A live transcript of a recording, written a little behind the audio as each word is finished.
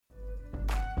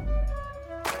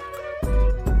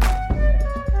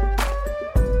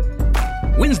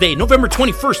Wednesday, November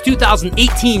 21st,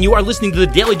 2018. You are listening to the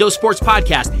Daly Dose Sports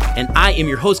Podcast, and I am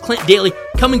your host, Clint Daly,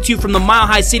 coming to you from the Mile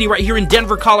High City right here in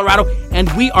Denver, Colorado,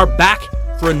 and we are back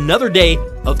for another day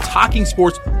of talking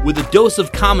sports with a dose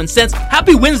of common sense.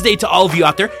 Happy Wednesday to all of you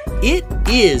out there. It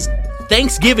is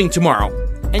Thanksgiving tomorrow,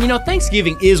 and you know,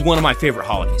 Thanksgiving is one of my favorite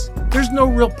holidays. There's no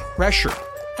real pressure.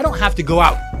 I don't have to go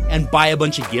out and buy a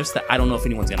bunch of gifts that I don't know if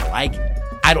anyone's going to like.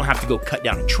 I don't have to go cut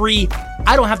down a tree.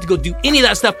 I don't have to go do any of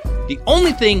that stuff. The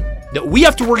only thing that we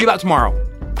have to worry about tomorrow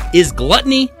is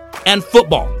gluttony and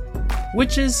football,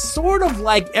 which is sort of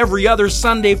like every other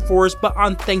Sunday for us, but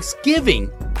on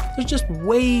Thanksgiving, there's just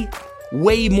way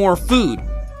more food.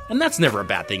 And that's never a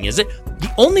bad thing, is it?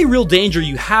 The only real danger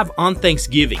you have on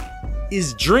Thanksgiving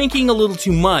is drinking a little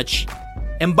too much,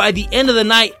 and by the end of the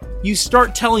night, you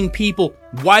start telling people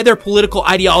why their political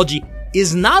ideology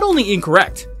is not only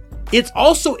incorrect, it's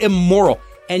also immoral.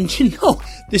 And you know,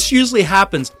 this usually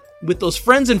happens with those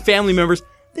friends and family members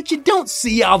that you don't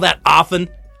see all that often,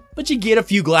 but you get a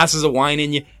few glasses of wine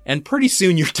in you, and pretty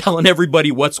soon you're telling everybody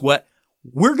what's what.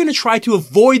 We're going to try to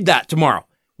avoid that tomorrow.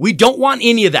 We don't want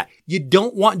any of that. You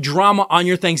don't want drama on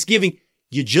your Thanksgiving.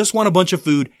 You just want a bunch of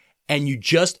food, and you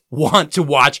just want to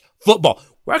watch football.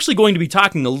 We're actually going to be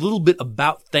talking a little bit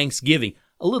about Thanksgiving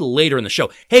a little later in the show.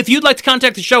 Hey, if you'd like to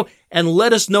contact the show and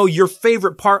let us know your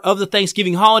favorite part of the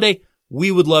Thanksgiving holiday,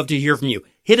 we would love to hear from you.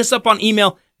 Hit us up on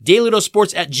email,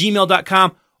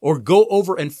 dalydosports@gmail.com, or go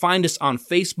over and find us on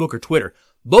Facebook or Twitter.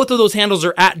 Both of those handles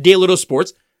are at Daly Dose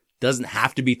Sports. Doesn't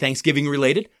have to be Thanksgiving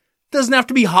related. Doesn't have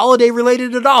to be holiday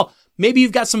related at all. Maybe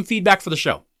you've got some feedback for the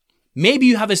show. Maybe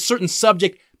you have a certain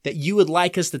subject that you would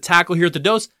like us to tackle here at the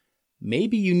Dose.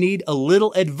 Maybe you need a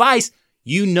little advice.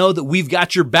 You know that we've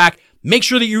got your back. Make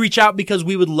sure that you reach out because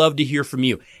we would love to hear from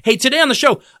you. Hey, today on the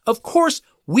show, of course,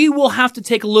 we will have to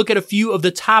take a look at a few of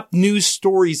the top news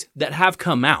stories that have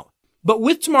come out. But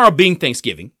with tomorrow being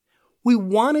Thanksgiving, we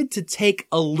wanted to take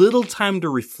a little time to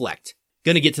reflect.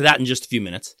 Going to get to that in just a few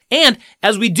minutes. And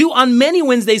as we do on many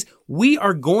Wednesdays, we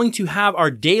are going to have our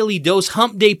Daily Dose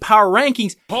Hump Day Power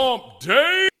Rankings. Hump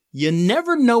Day! You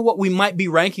never know what we might be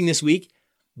ranking this week,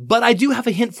 but I do have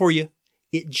a hint for you.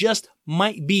 It just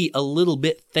might be a little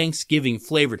bit Thanksgiving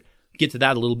flavored. Get to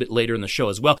that a little bit later in the show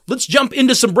as well. Let's jump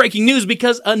into some breaking news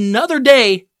because another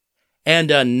day and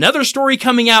another story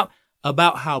coming out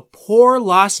about how poor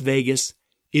Las Vegas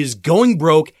is going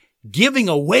broke, giving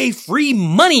away free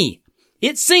money.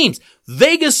 It seems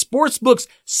Vegas sportsbooks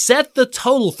set the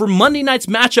total for Monday night's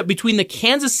matchup between the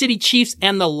Kansas City Chiefs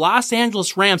and the Los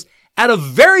Angeles Rams at a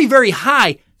very, very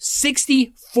high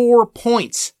 64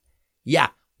 points. Yeah,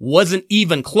 wasn't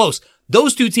even close.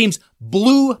 Those two teams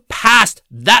blew past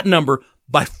that number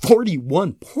by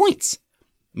 41 points.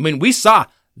 I mean, we saw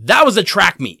that was a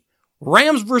track meet.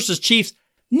 Rams versus Chiefs,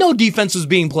 no defense was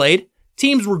being played.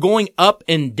 Teams were going up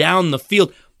and down the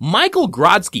field. Michael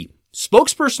Grodzki,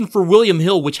 spokesperson for William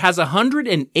Hill, which has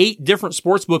 108 different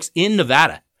sportsbooks in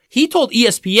Nevada, he told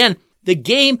ESPN the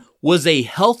game was a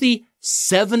healthy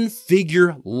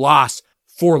 7-figure loss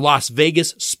for Las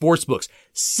Vegas sportsbooks.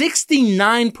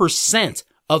 69%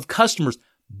 of customers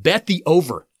bet the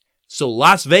over. So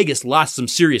Las Vegas lost some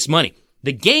serious money.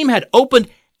 The game had opened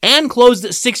and closed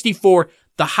at 64,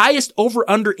 the highest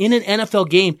over-under in an NFL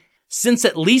game since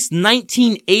at least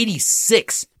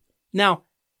 1986. Now,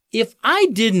 if I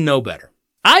didn't know better,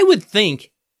 I would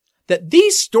think that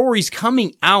these stories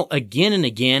coming out again and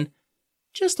again,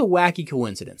 just a wacky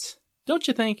coincidence. Don't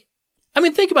you think? I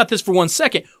mean, think about this for 1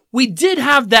 second. We did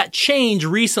have that change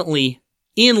recently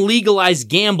in legalized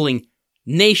gambling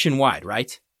nationwide,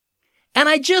 right? And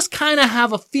I just kind of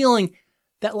have a feeling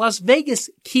that Las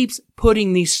Vegas keeps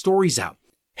putting these stories out.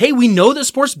 Hey, we know that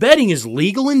sports betting is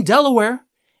legal in Delaware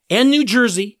and New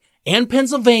Jersey and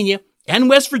Pennsylvania and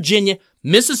West Virginia,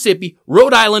 Mississippi,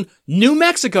 Rhode Island, New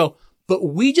Mexico, but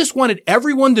we just wanted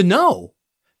everyone to know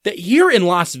that here in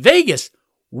Las Vegas,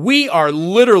 we are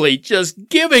literally just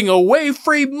giving away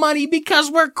free money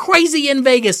because we're crazy in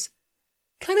Vegas.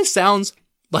 Kind of sounds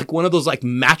like one of those like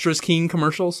Mattress King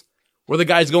commercials where the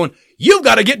guy's going, "You've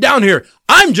got to get down here.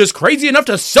 I'm just crazy enough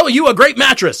to sell you a great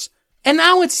mattress." And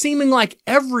now it's seeming like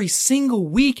every single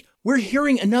week we're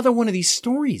hearing another one of these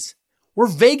stories where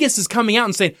Vegas is coming out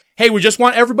and saying, "Hey, we just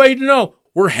want everybody to know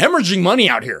we're hemorrhaging money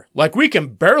out here. Like we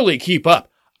can barely keep up.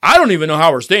 I don't even know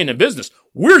how we're staying in business.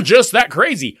 We're just that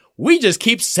crazy. We just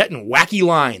keep setting wacky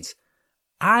lines."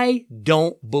 I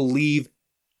don't believe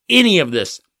any of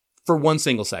this for one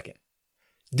single second.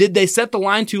 Did they set the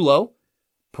line too low?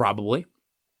 Probably.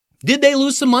 Did they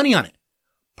lose some money on it?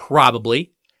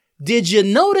 Probably. Did you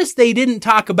notice they didn't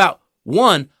talk about,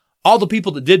 one, all the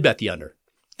people that did bet the under,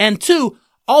 and two,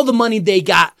 all the money they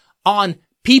got on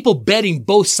people betting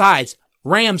both sides,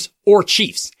 Rams or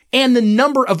Chiefs, and the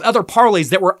number of other parlays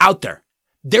that were out there.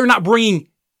 They're not bringing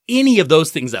any of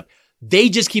those things up. They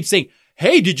just keep saying,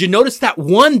 hey, did you notice that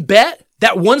one bet?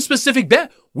 That one specific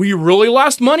bet? We really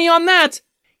lost money on that.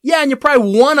 Yeah, and you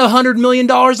probably won $100 million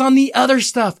on the other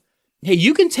stuff. Hey,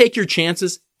 you can take your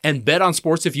chances and bet on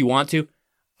sports if you want to.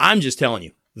 I'm just telling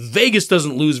you, Vegas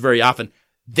doesn't lose very often.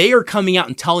 They are coming out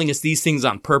and telling us these things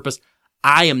on purpose.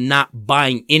 I am not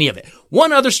buying any of it.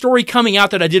 One other story coming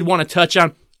out that I did want to touch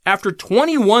on. After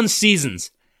 21 seasons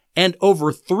and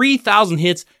over 3,000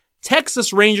 hits,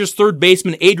 Texas Rangers third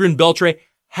baseman Adrian Beltre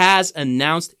has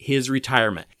announced his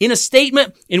retirement. In a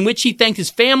statement in which he thanked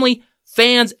his family,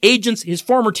 fans, agents, his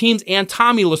former teams, and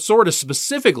Tommy Lasorda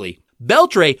specifically,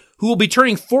 Beltre, who will be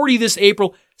turning 40 this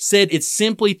April, said it's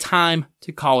simply time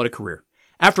to call it a career.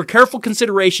 After careful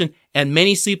consideration and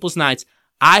many sleepless nights,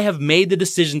 I have made the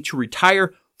decision to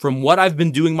retire from what I've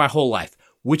been doing my whole life,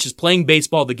 which is playing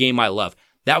baseball, the game I love.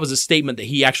 That was a statement that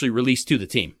he actually released to the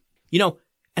team. You know,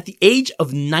 at the age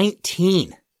of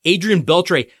 19, Adrian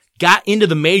Beltre got into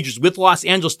the majors with Los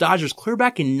Angeles Dodgers clear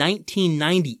back in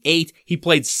 1998. He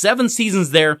played 7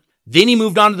 seasons there. Then he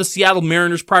moved on to the Seattle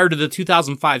Mariners prior to the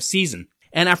 2005 season.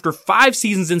 And after 5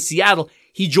 seasons in Seattle,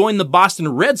 he joined the Boston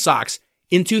Red Sox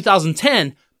in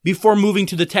 2010 before moving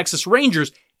to the Texas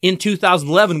Rangers in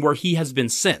 2011, where he has been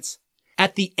since.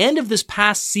 At the end of this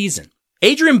past season,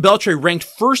 Adrian Beltre ranked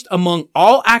first among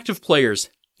all active players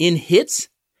in hits,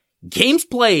 games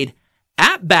played,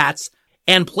 at-bats,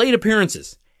 and plate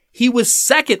appearances. He was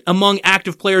second among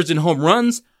active players in home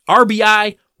runs,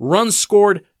 RBI, runs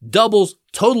scored, doubles,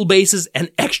 total bases, and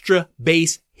extra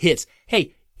base hits.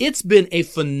 Hey, it's been a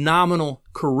phenomenal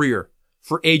career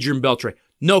for Adrian Beltre.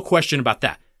 No question about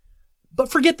that. But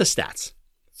forget the stats.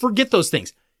 Forget those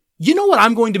things. You know what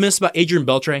I'm going to miss about Adrian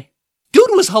Beltre? Dude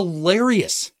was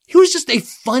hilarious. He was just a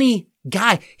funny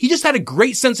guy. He just had a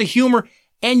great sense of humor,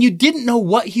 and you didn't know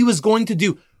what he was going to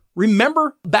do.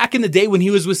 Remember back in the day when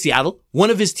he was with Seattle, one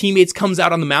of his teammates comes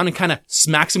out on the mound and kind of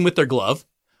smacks him with their glove.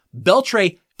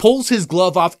 Beltre pulls his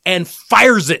glove off and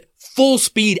fires it full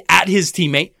speed at his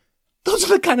teammate. Those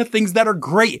are the kind of things that are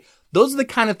great. Those are the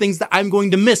kind of things that I'm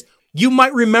going to miss. You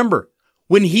might remember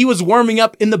when he was warming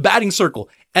up in the batting circle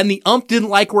and the ump didn't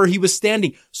like where he was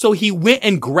standing. So he went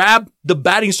and grabbed the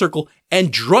batting circle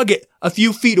and drug it a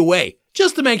few feet away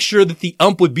just to make sure that the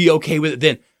ump would be okay with it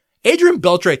then. Adrian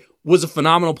Beltre was a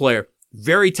phenomenal player,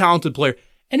 very talented player,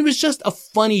 and he was just a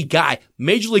funny guy.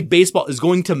 Major League Baseball is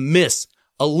going to miss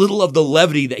a little of the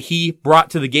levity that he brought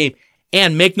to the game.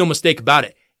 And make no mistake about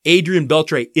it, Adrian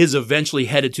Beltre is eventually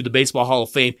headed to the Baseball Hall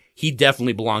of Fame. He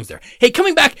definitely belongs there. Hey,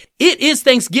 coming back, it is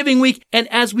Thanksgiving week, and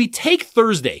as we take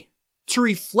Thursday to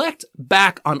reflect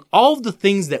back on all of the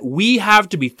things that we have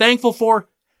to be thankful for,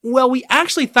 well, we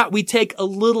actually thought we'd take a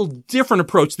little different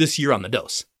approach this year on the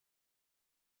dose.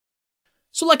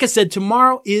 So like I said,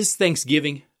 tomorrow is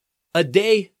Thanksgiving, a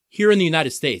day here in the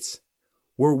United States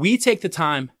where we take the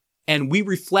time and we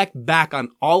reflect back on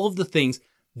all of the things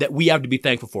that we have to be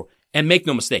thankful for. And make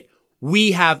no mistake,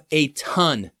 we have a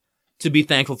ton to be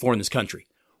thankful for in this country.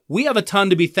 We have a ton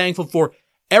to be thankful for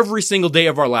every single day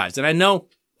of our lives. And I know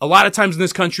a lot of times in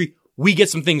this country, we get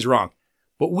some things wrong,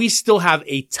 but we still have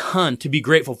a ton to be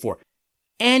grateful for.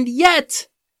 And yet,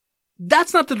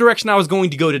 that's not the direction I was going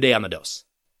to go today on the dose.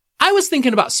 I was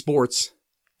thinking about sports,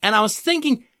 and I was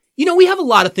thinking, you know, we have a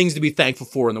lot of things to be thankful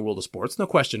for in the world of sports, no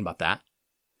question about that.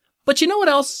 But you know what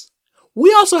else?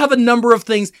 We also have a number of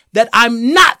things that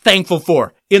I'm not thankful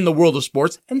for in the world of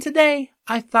sports, and today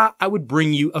I thought I would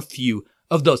bring you a few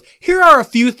of those. Here are a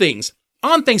few things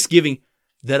on Thanksgiving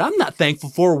that I'm not thankful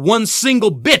for one single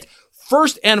bit.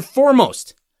 First and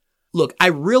foremost, look, I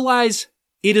realize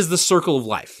it is the circle of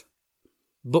life,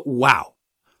 but wow.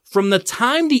 From the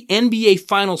time the NBA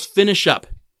finals finish up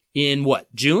in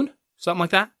June? Something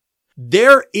like that.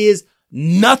 There is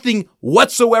nothing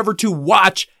whatsoever to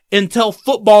watch until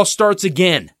football starts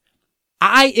again.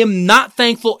 I am not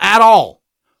thankful at all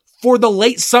for the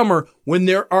late summer when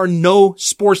there are no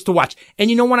sports to watch. And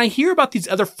you know, when I hear about these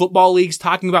other football leagues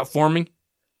talking about forming,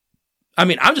 I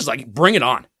mean, I'm just like, bring it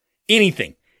on.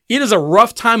 Anything. It is a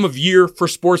rough time of year for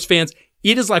sports fans.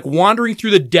 It is like wandering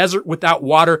through the desert without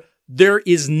water. There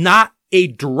is not a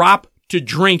drop to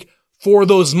drink for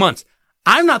those months.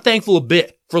 I'm not thankful a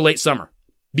bit for late summer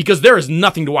because there is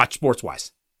nothing to watch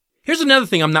sports-wise. Here's another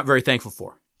thing I'm not very thankful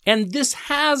for. And this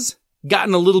has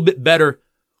gotten a little bit better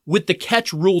with the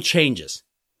catch rule changes.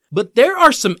 But there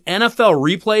are some NFL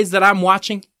replays that I'm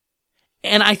watching,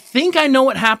 and I think I know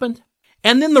what happened.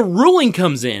 And then the ruling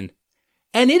comes in,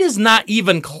 and it is not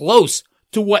even close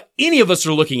to what any of us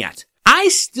are looking at. I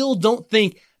still don't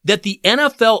think that the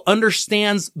NFL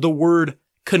understands the word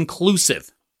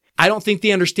conclusive. I don't think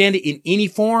they understand it in any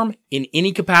form, in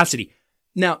any capacity.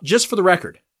 Now, just for the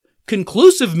record,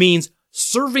 conclusive means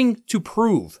serving to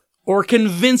prove or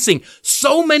convincing.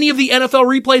 So many of the NFL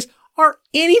replays are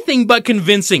anything but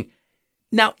convincing.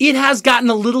 Now, it has gotten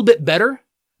a little bit better,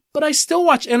 but I still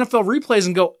watch NFL replays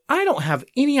and go, I don't have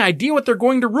any idea what they're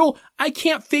going to rule. I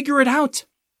can't figure it out.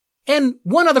 And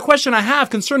one other question I have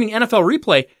concerning NFL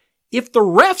replay, if the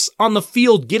refs on the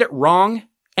field get it wrong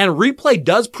and replay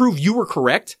does prove you were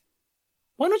correct,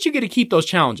 why don't you get to keep those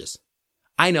challenges?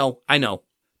 I know.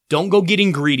 Don't go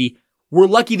getting greedy. We're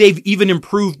lucky they've even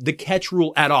improved the catch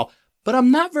rule at all, but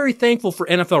I'm not very thankful for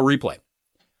NFL replay.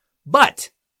 But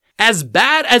as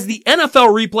bad as the NFL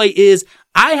replay is,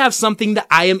 I have something that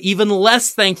I am even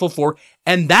less thankful for,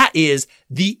 and that is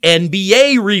the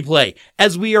NBA replay,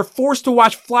 as we are forced to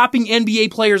watch flopping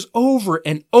NBA players over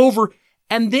and over,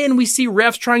 and then we see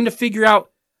refs trying to figure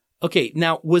out, okay,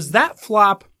 now was that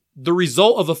flop the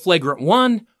result of a flagrant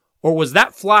 1, or was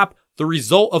that flop the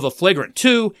result of a flagrant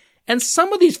 2? And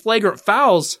some of these flagrant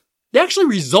fouls, they actually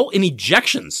result in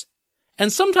ejections.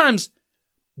 And sometimes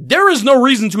there is no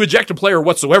reason to eject a player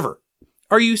whatsoever.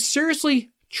 Are you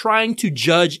seriously trying to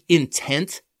judge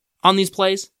intent on these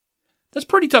plays? That's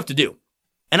pretty tough to do.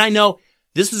 And I know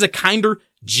this is a kinder,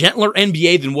 gentler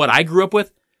NBA than what I grew up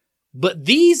with, but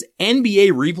these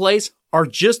NBA replays are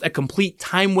just a complete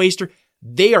time waster.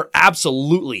 They are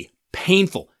absolutely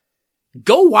painful.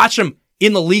 Go watch them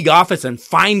in the league office and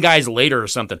find guys later or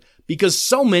something, because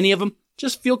so many of them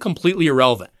just feel completely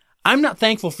irrelevant. I'm not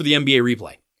thankful for the NBA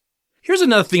replay. Here's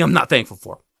another thing I'm not thankful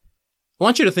for. I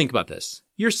want you to think about this.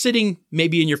 You're sitting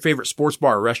maybe in your favorite sports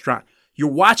bar or restaurant. You're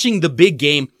watching the big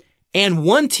game, and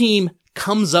one team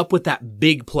comes up with that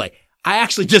big play. I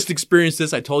actually just experienced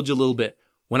this, I told you a little bit,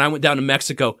 when I went down to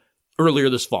Mexico earlier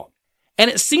this fall. And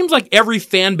it seems like every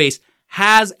fan base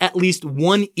has at least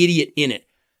one idiot in it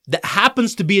that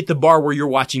happens to be at the bar where you're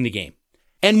watching the game.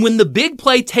 And when the big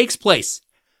play takes place,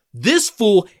 this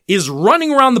fool is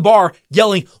running around the bar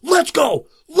yelling, "Let's go!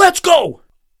 Let's go!"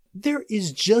 There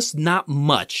is just not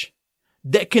much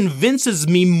that convinces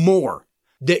me more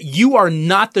that you are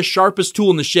not the sharpest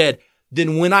tool in the shed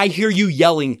than when I hear you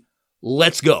yelling,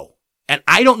 "Let's go." And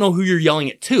I don't know who you're yelling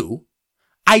it to.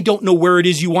 I don't know where it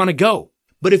is you want to go.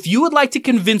 But if you would like to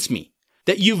convince me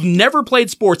that you've never played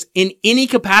sports in any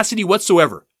capacity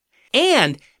whatsoever,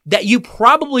 and that you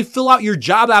probably fill out your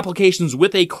job applications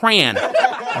with a crayon,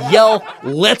 yell,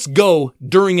 "Let's go"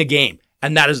 during a game.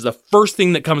 And that is the first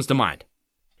thing that comes to mind.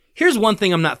 Here's one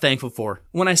thing I'm not thankful for.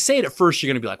 When I say it at first, you're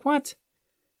going to be like, what?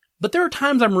 But there are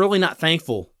times I'm really not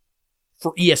thankful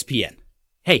for ESPN.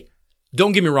 Hey,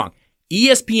 don't get me wrong.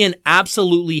 ESPN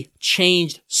absolutely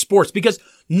changed sports because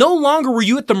no longer were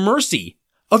you at the mercy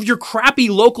of your crappy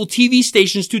local TV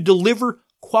stations to deliver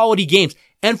quality games.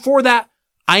 And for that,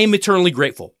 I am eternally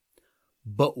grateful.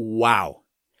 But wow,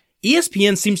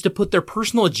 ESPN seems to put their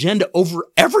personal agenda over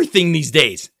everything these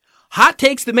days. Hot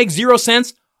takes that make zero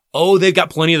sense? Oh, they've got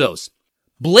plenty of those.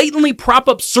 Blatantly prop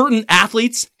up certain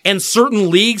athletes and certain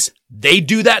leagues? They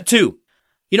do that too.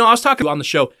 You know, I was talking on the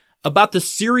show about the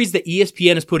series that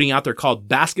ESPN is putting out there called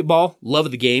Basketball, Love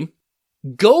of the Game.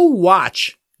 Go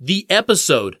watch the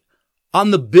episode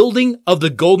on the building of the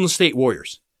Golden State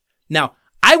Warriors. Now,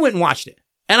 I went and watched it,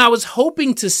 and I was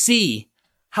hoping to see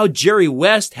how Jerry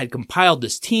West had compiled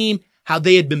this team, how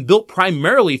they had been built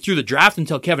primarily through the draft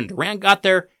until Kevin Durant got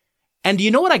there. And do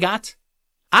you know what I got?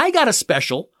 I got a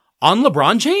special on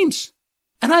LeBron James.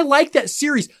 And I like that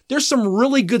series. There's some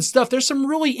really good stuff. There's some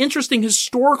really interesting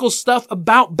historical stuff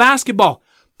about basketball.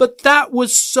 But that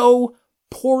was so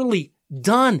poorly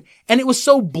done. And it was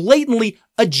so blatantly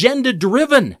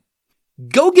agenda-driven.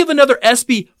 Go give another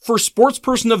ESPY for Sports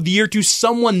Person of the Year to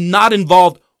someone not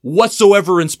involved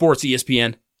whatsoever in sports,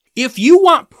 ESPN. If you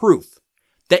want proof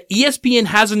that ESPN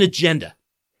has an agenda,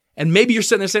 and maybe you're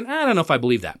sitting there saying, I don't know if I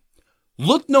believe that,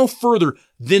 look no further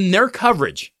than their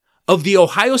coverage of the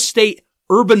Ohio State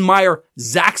Urban Meyer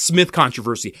Zach Smith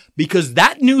controversy, because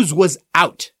that news was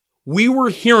out. We were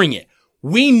hearing it.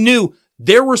 We knew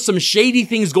there were some shady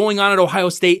things going on at Ohio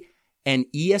State, and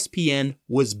ESPN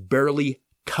was barely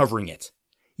covering it.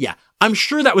 Yeah, I'm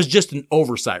sure that was just an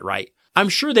oversight, right? I'm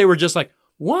sure they were just like,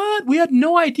 what? We had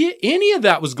no idea any of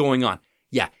that was going on.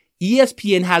 Yeah,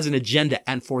 ESPN has an agenda,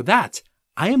 and for that,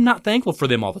 I am not thankful for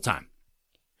them all the time.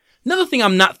 Another thing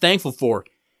I'm not thankful for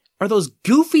are those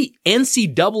goofy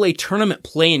NCAA tournament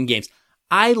play-in games.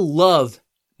 I love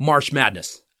March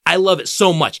Madness. I love it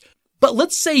so much. But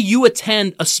let's say you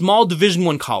attend a small Division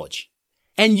I college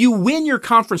and you win your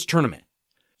conference tournament.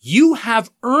 You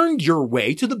have earned your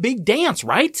way to the big dance,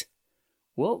 right?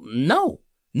 Well, no,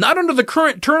 not under the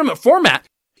current tournament format.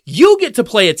 You get to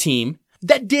play a team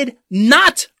that did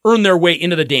not earn their way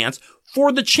into the dance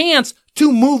for the chance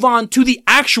to move on to the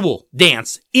actual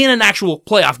dance in an actual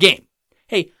playoff game.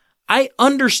 Hey, I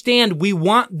understand we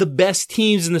want the best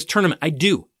teams in this tournament. I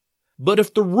do. But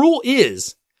if the rule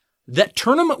is that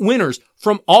tournament winners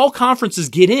from all conferences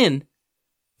get in,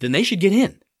 then they should get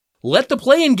in. Let the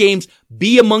play-in games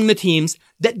be among the teams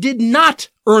that did not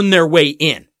earn their way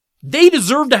in. They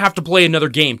deserve to have to play another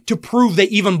game to prove they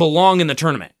even belong in the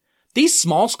tournament. These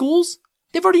small schools,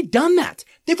 they've already done that.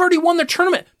 They've already won their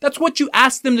tournament. That's what you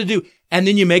ask them to do. And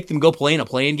then you make them go play in a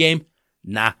play-in game?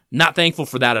 Nah, not thankful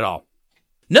for that at all.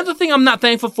 Another thing I'm not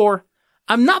thankful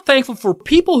for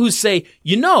people who say,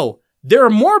 there are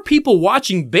more people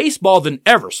watching baseball than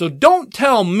ever, so don't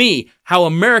tell me how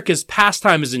America's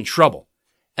pastime is in trouble.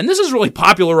 And this is really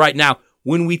popular right now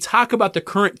when we talk about the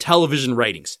current television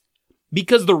ratings.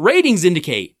 Because the ratings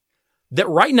indicate that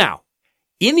right now,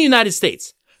 in the United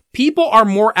States, people are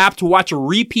more apt to watch a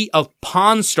repeat of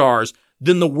Pawn Stars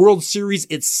than the World Series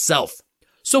itself.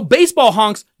 So baseball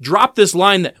honks drop this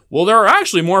line that, well, there are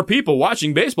actually more people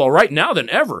watching baseball right now than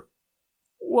ever.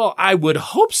 Well, I would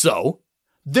hope so.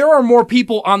 There are more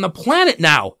people on the planet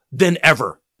now than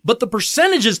ever. But the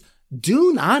percentages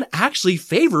do not actually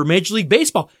favor Major League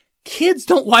Baseball. Kids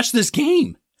don't watch this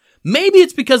game. Maybe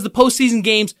it's because the postseason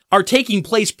games are taking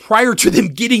place prior to them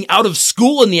getting out of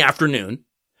school in the afternoon.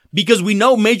 Because we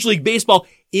know Major League Baseball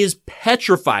is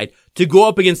petrified to go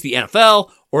up against the NFL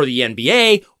or the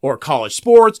NBA or college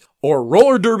sports or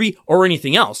roller derby or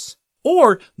anything else.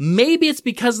 Or maybe it's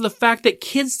because of the fact that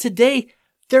kids today,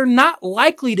 they're not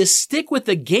likely to stick with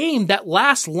a game that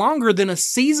lasts longer than a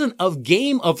season of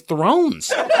Game of Thrones.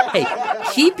 Hey,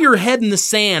 keep your head in the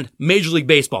sand, Major League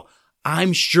Baseball.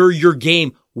 I'm sure your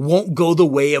game won't go the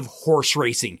way of horse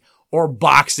racing or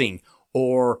boxing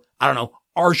or,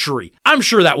 archery. I'm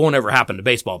sure that won't ever happen to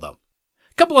baseball, though.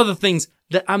 A couple other things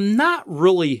that I'm not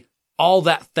really all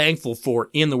that thankful for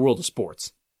in the world of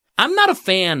sports. I'm not a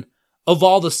fan of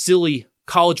all the silly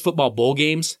college football bowl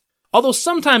games, although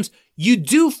sometimes you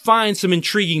do find some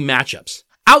intriguing matchups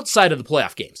outside of the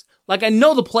playoff games. Like I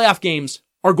know the playoff games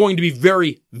are going to be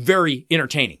very, very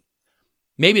entertaining.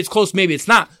 Maybe it's close, maybe it's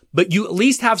not, but you at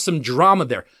least have some drama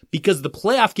there because the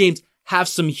playoff games have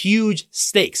some huge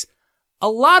stakes. A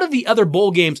lot of the other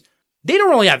bowl games, they don't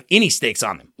really have any stakes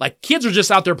on them. Like kids are just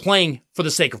out there playing for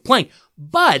the sake of playing.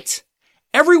 But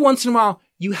every once in a while,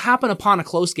 you happen upon a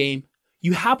close game.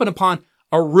 You happen upon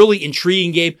a really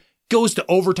intriguing game, goes to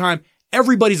overtime.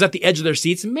 Everybody's at the edge of their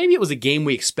seats. And maybe it was a game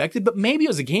we expected, but maybe it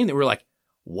was a game that we were like,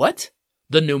 what?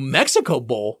 The New Mexico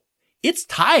Bowl? It's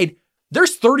tied.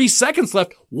 There's 30 seconds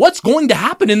left. What's going to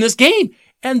happen in this game?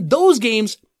 And those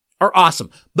games are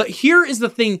awesome. But here is the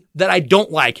thing that I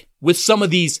don't like with some of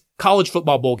these college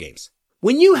football bowl games.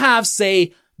 When you have,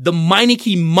 say, the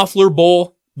Meineke Muffler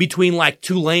Bowl between like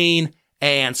Tulane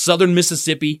and Southern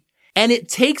Mississippi, and it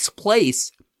takes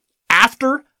place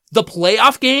after the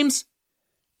playoff games,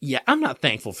 yeah, I'm not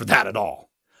thankful for that at all.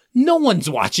 No one's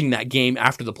watching that game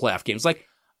after the playoff games. Like,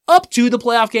 up to the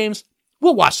playoff games,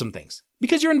 we'll watch some things.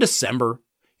 Because you're in December.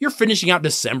 You're finishing out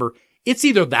December. It's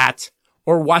either that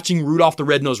or watching Rudolph the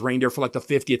Red-Nosed Reindeer for like the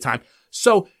 50th time.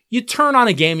 So you turn on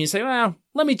a game and you say, well,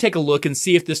 let me take a look and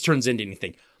see if this turns into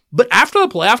anything. But after the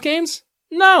playoff games,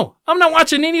 no, I'm not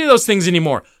watching any of those things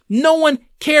anymore. No one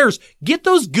cares. Get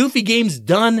those goofy games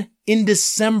done in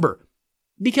December.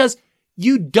 Because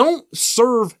you don't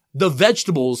serve the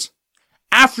vegetables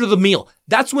after the meal.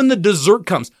 That's when the dessert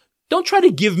comes. Don't try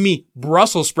to give me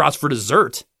Brussels sprouts for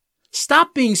dessert.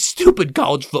 Stop being stupid,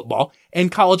 college football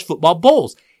and college football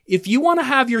bowls. If you want to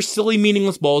have your silly,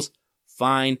 meaningless bowls,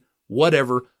 fine,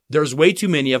 whatever. There's way too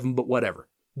many of them, but whatever.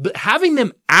 But having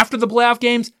them after the playoff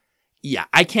games, yeah,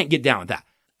 I can't get down with that.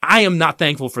 I am not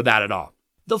thankful for that at all.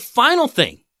 The final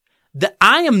thing that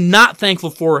I am not thankful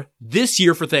for this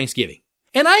year for Thanksgiving,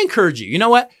 and I encourage you, you know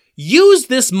what? Use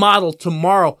this model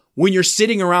tomorrow when you're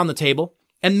sitting around the table,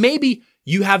 and maybe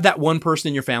you have that one person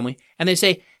in your family, and they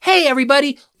say, hey,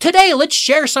 everybody, today let's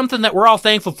share something that we're all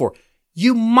thankful for.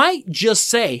 You might just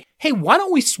say, hey, why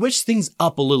don't we switch things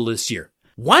up a little this year?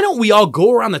 Why don't we all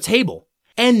go around the table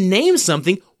and name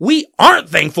something we aren't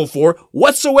thankful for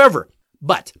whatsoever?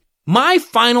 But my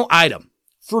final item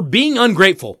for being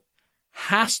ungrateful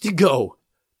has to go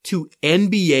to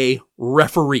NBA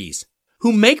referees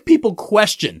who make people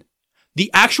question the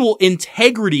actual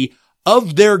integrity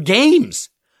of their games.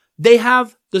 They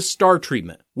have the star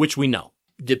treatment, which we know.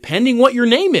 Depending what your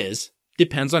name is,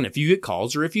 depends on if you get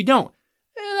calls or if you don't.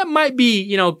 That might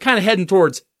be, kind of heading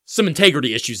towards some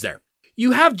integrity issues there.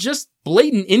 You have just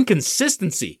blatant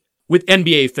inconsistency with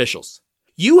NBA officials.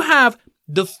 You have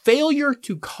the failure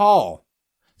to call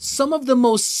some of the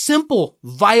most simple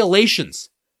violations.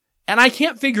 And I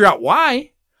can't figure out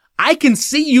why. I can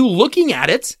see you looking at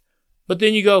it, but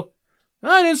then you go,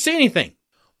 I didn't see anything.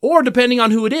 Or depending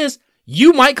on who it is,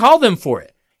 you might call them for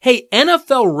it. Hey,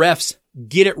 NFL refs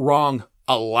get it wrong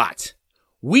a lot.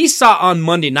 We saw on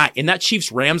Monday night in that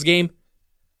Chiefs-Rams game,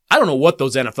 I don't know what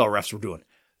those NFL refs were doing.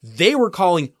 They were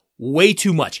calling way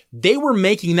too much. They were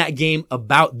making that game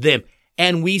about them.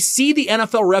 And we see the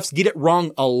NFL refs get it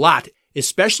wrong a lot,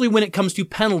 especially when it comes to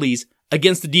penalties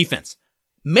against the defense.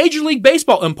 Major League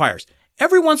Baseball umpires,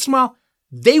 every once in a while,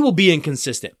 they will be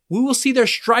inconsistent. We will see their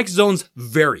strike zones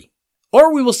vary.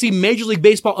 Or we will see Major League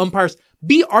Baseball umpires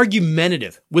be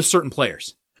argumentative with certain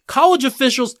players. College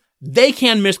officials, they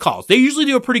can miss calls. They usually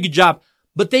do a pretty good job,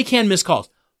 but they can miss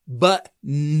calls. But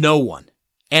no one,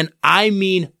 and I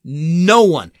mean no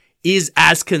one, is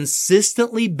as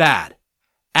consistently bad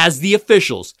as the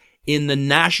officials in the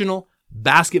National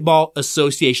Basketball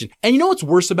Association. And you know what's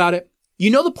worse about it? You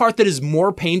know the part that is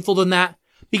more painful than that?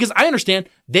 Because I understand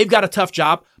they've got a tough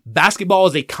job. Basketball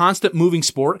is a constant moving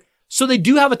sport, so they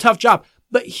do have a tough job.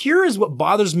 But here is what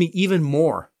bothers me even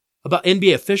more about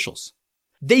NBA officials.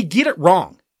 They get it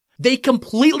wrong. They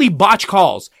completely botch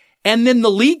calls, and then the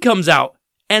league comes out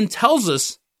and tells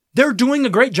us they're doing a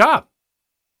great job.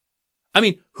 I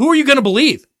mean, who are you going to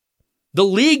believe? The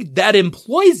league that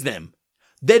employs them,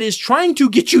 that is trying to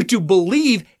get you to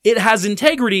believe it has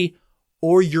integrity,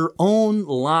 or your own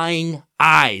lying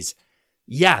eyes?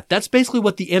 Yeah, that's basically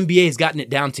what the NBA has gotten it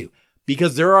down to,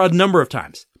 because there are a number of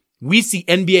times we see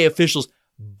NBA officials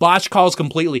botch calls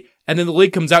completely, and then the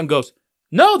league comes out and goes,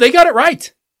 no, they got it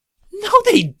right. No,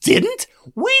 they didn't.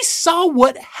 We saw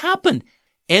what happened.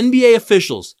 NBA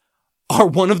officials are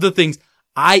one of the things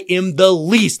I am the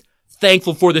least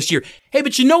thankful for this year. Hey,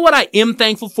 but you know what I am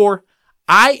thankful for?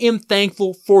 I am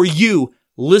thankful for you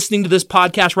listening to this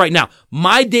podcast right now.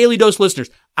 My Daily Dose listeners,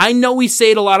 I know we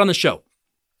say it a lot on the show.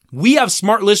 We have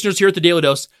smart listeners here at the Daily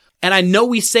Dose, and I know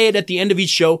we say it at the end of each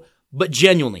show, but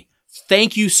genuinely,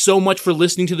 thank you so much for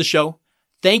listening to the show.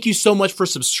 Thank you so much for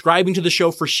subscribing to the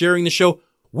show, for sharing the show.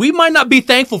 We might not be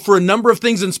thankful for a number of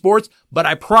things in sports, but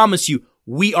I promise you,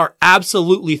 we are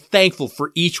absolutely thankful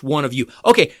for each one of you.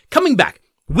 Okay, coming back,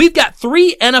 we've got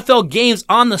 3 NFL games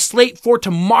on the slate for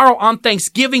tomorrow on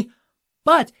Thanksgiving,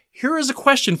 but here is a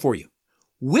question for you.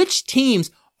 Which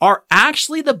teams are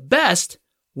actually the best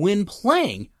when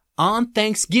playing on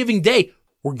Thanksgiving Day?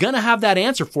 We're going to have that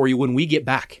answer for you when we get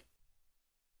back.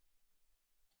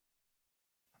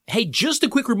 Hey, just a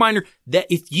quick reminder that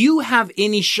if you have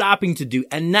any shopping to do,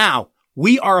 and now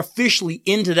we are officially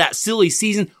into that silly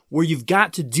season where you've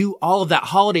got to do all of that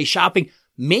holiday shopping,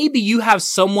 maybe you have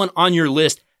someone on your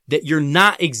list that you're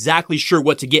not exactly sure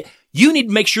what to get. You need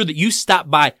to make sure that you stop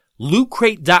by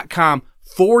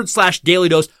lootcrate.com/Daily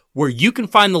Dose, where you can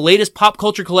find the latest pop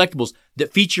culture collectibles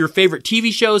that feature your favorite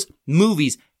TV shows,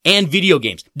 movies, and video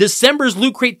games. December's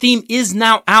Loot Crate theme is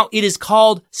now out. It is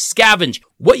called Scavenge.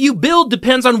 What you build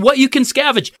depends on what you can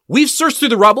scavenge. We've searched through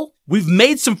the rubble. We've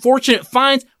made some fortunate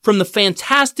finds from the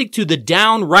fantastic to the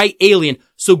downright alien.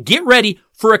 So get ready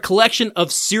for a collection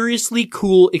of seriously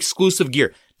cool exclusive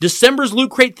gear. December's Loot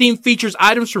Crate theme features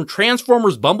items from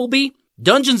Transformers Bumblebee,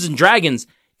 Dungeons & Dragons,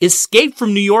 Escape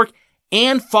from New York,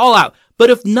 and Fallout. But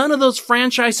if none of those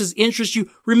franchises interest you,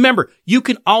 remember, you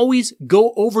can always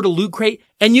go over to Loot Crate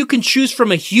and you can choose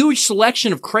from a huge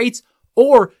selection of crates,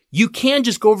 or you can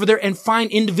just go over there and find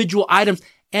individual items,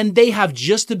 and they have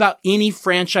just about any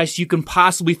franchise you can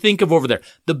possibly think of over there.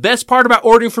 The best part about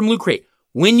ordering from Loot Crate,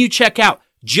 when you check out,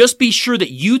 just be sure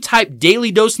that you type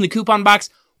Daily Dose in the coupon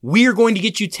box. We are going to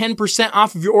get you 10%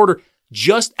 off of your order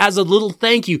just as a little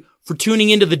thank you for tuning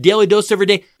into the Daily Dose every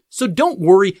day. So don't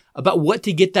worry about what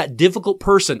to get that difficult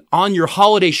person on your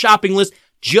holiday shopping list.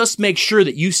 Just make sure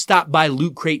that you stop by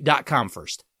lootcrate.com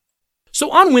first.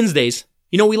 So on Wednesdays,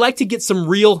 we like to get some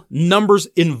real numbers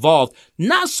involved.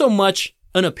 Not so much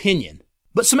an opinion,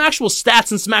 but some actual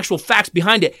stats and some actual facts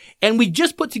behind it. And we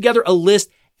just put together a list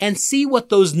and see what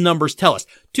those numbers tell us.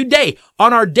 Today,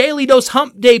 on our Daily Dose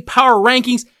Hump Day Power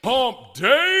Rankings. Hump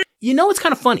Day! It's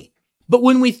kind of funny. But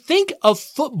when we think of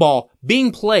football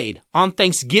being played on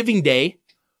Thanksgiving Day,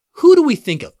 who do we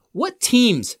think of? What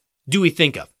teams do we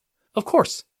think of? Of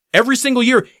course, every single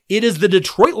year, it is the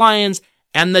Detroit Lions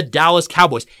and the Dallas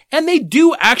Cowboys. And they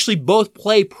do actually both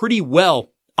play pretty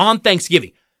well on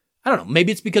Thanksgiving. I don't know,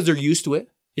 maybe it's because they're used to it.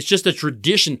 It's just a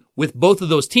tradition with both of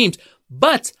those teams.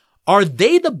 But are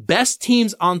they the best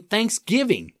teams on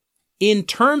Thanksgiving in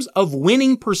terms of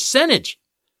winning percentage?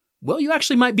 Well, you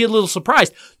actually might be a little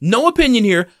surprised. No opinion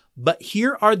here, but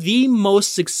here are the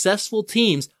most successful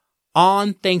teams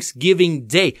on Thanksgiving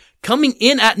Day. Coming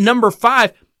in at number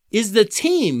 5 is the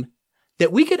team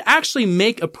that we could actually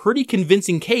make a pretty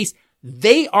convincing case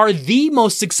they are the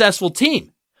most successful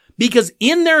team, because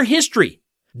in their history,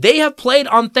 they have played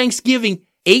on Thanksgiving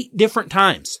 8 different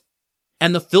times,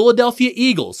 and the Philadelphia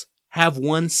Eagles have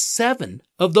won 7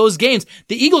 of those games.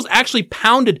 The Eagles actually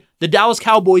pounded the Dallas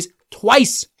Cowboys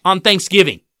twice on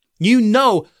Thanksgiving. You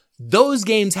know, those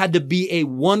games had to be a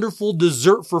wonderful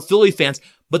dessert for Philly fans,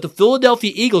 but the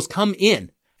Philadelphia Eagles come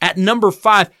in at number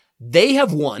 5. They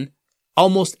have won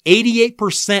almost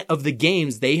 88% of the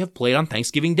games they have played on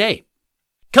Thanksgiving Day.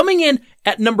 Coming in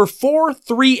at number 4,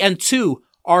 3, and 2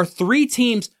 are 3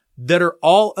 teams that are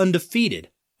all undefeated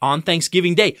on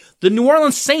Thanksgiving Day. The New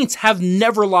Orleans Saints have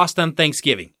never lost on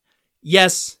Thanksgiving.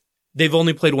 Yes, they've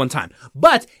only played one time.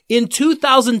 But in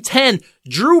 2010,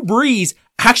 Drew Brees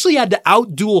actually had to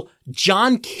outduel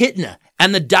John Kitna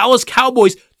and the Dallas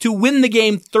Cowboys to win the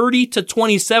game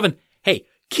 30-27. Hey,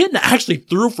 Kitna actually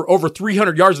threw for over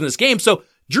 300 yards in this game, so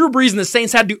Drew Brees and the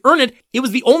Saints had to earn it. It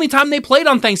was the only time they played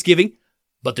on Thanksgiving,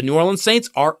 but the New Orleans Saints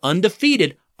are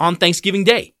undefeated on Thanksgiving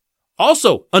Day.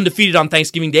 Also undefeated on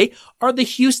Thanksgiving Day are the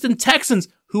Houston Texans,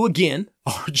 who again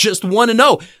are just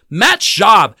 1-0. Matt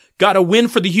Schaub got a win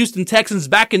for the Houston Texans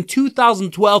back in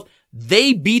 2012.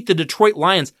 They beat the Detroit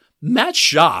Lions. Matt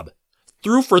Schaub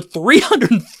threw for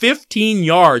 315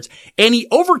 yards, and he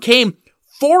overcame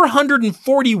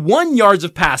 441 yards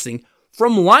of passing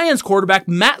from Lions quarterback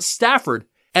Matt Stafford.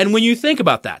 And when you think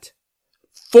about that,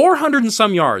 400 and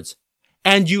some yards,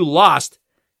 and you lost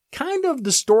kind of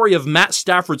the story of Matt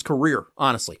Stafford's career,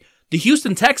 honestly. The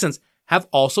Houston Texans have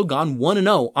also gone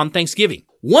 1-0 on Thanksgiving.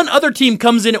 One other team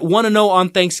comes in at 1-0 on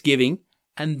Thanksgiving,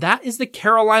 and that is the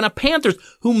Carolina Panthers,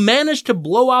 who managed to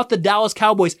blow out the Dallas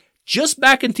Cowboys just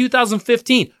back in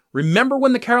 2015. Remember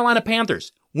when the Carolina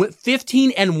Panthers went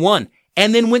 15-1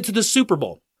 and then went to the Super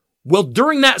Bowl? Well,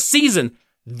 during that season,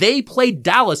 they played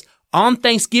Dallas on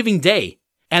Thanksgiving Day,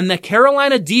 and the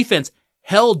Carolina defense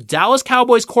held Dallas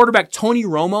Cowboys quarterback Tony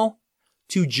Romo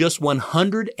to just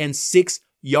 106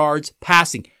 yards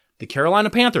passing. The Carolina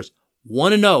Panthers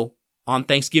 1-0 on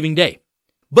Thanksgiving Day.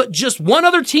 But just one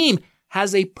other team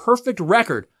has a perfect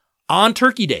record on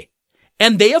Turkey Day,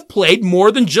 and they have played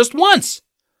more than just once.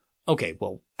 Okay,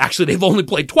 well, actually they've only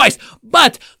played twice,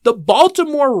 but the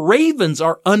Baltimore Ravens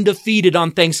are undefeated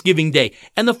on Thanksgiving Day.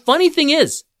 And the funny thing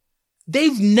is,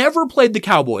 they've never played the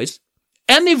Cowboys,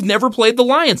 and they've never played the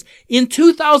Lions. In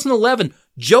 2011,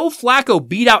 Joe Flacco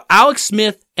beat out Alex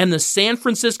Smith and the San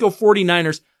Francisco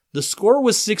 49ers. The score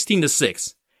was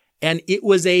 16-6, and it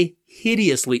was a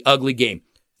hideously ugly game.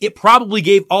 It probably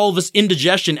gave all of us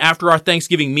indigestion after our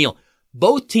Thanksgiving meal.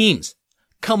 Both teams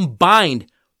combined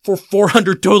for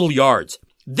 400 total yards.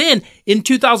 Then, in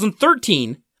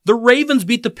 2013, the Ravens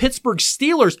beat the Pittsburgh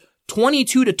Steelers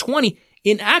 22-20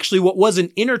 in actually what was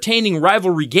an entertaining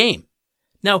rivalry game.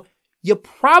 Now, you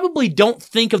probably don't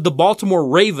think of the Baltimore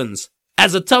Ravens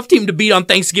as a tough team to beat on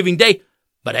Thanksgiving Day,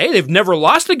 but hey, they've never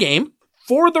lost a game.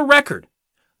 For the record,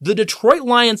 the Detroit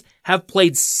Lions have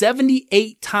played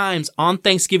 78 times on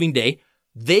Thanksgiving Day.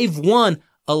 They've won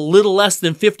a little less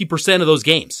than 50% of those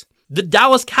games. The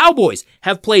Dallas Cowboys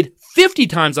have played 50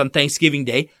 times on Thanksgiving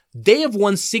Day. They have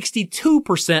won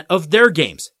 62% of their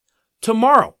games.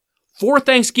 Tomorrow, for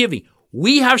Thanksgiving,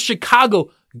 we have Chicago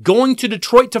going to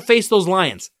Detroit to face those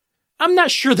Lions. I'm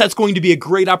not sure that's going to be a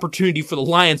great opportunity for the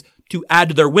Lions to add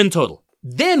to their win total.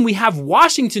 Then we have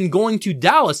Washington going to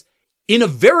Dallas in a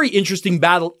very interesting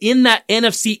battle in that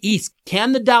NFC East.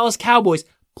 Can the Dallas Cowboys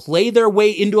play their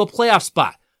way into a playoff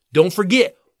spot? Don't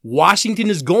forget, Washington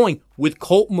is going with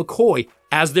Colt McCoy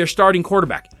as their starting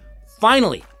quarterback.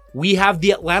 Finally, we have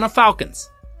the Atlanta Falcons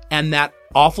and that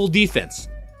awful defense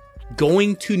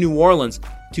going to New Orleans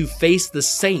to face the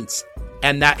Saints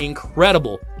and that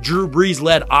incredible Drew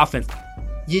Brees-led offense.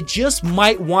 You just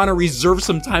might want to reserve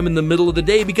some time in the middle of the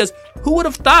day, because who would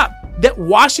have thought that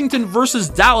Washington versus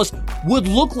Dallas would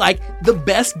look like the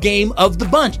best game of the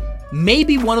bunch?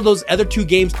 Maybe one of those other two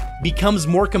games becomes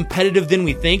more competitive than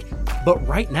we think, but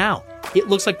right now, it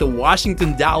looks like the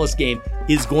Washington-Dallas game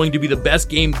is going to be the best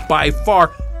game by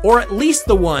far, or at least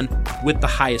the one with the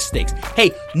highest stakes.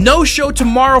 Hey, no show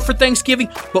tomorrow for Thanksgiving,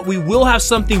 but we will have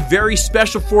something very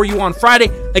special for you on Friday.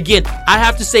 Again, I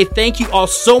have to say thank you all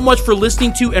so much for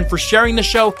listening to and for sharing the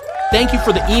show. Thank you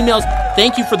for the emails.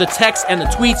 Thank you for the texts and the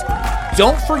tweets.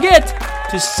 Don't forget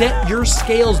to set your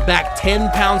scales back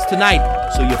 10 pounds tonight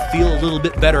so you feel a little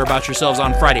bit better about yourselves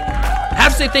on Friday. I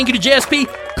have to say thank you to JSP.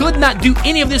 Could not do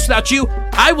any of this without you.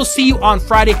 I will see you on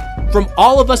Friday. From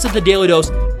all of us at the Daly Dose,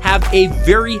 have a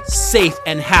very safe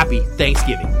and happy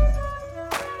Thanksgiving.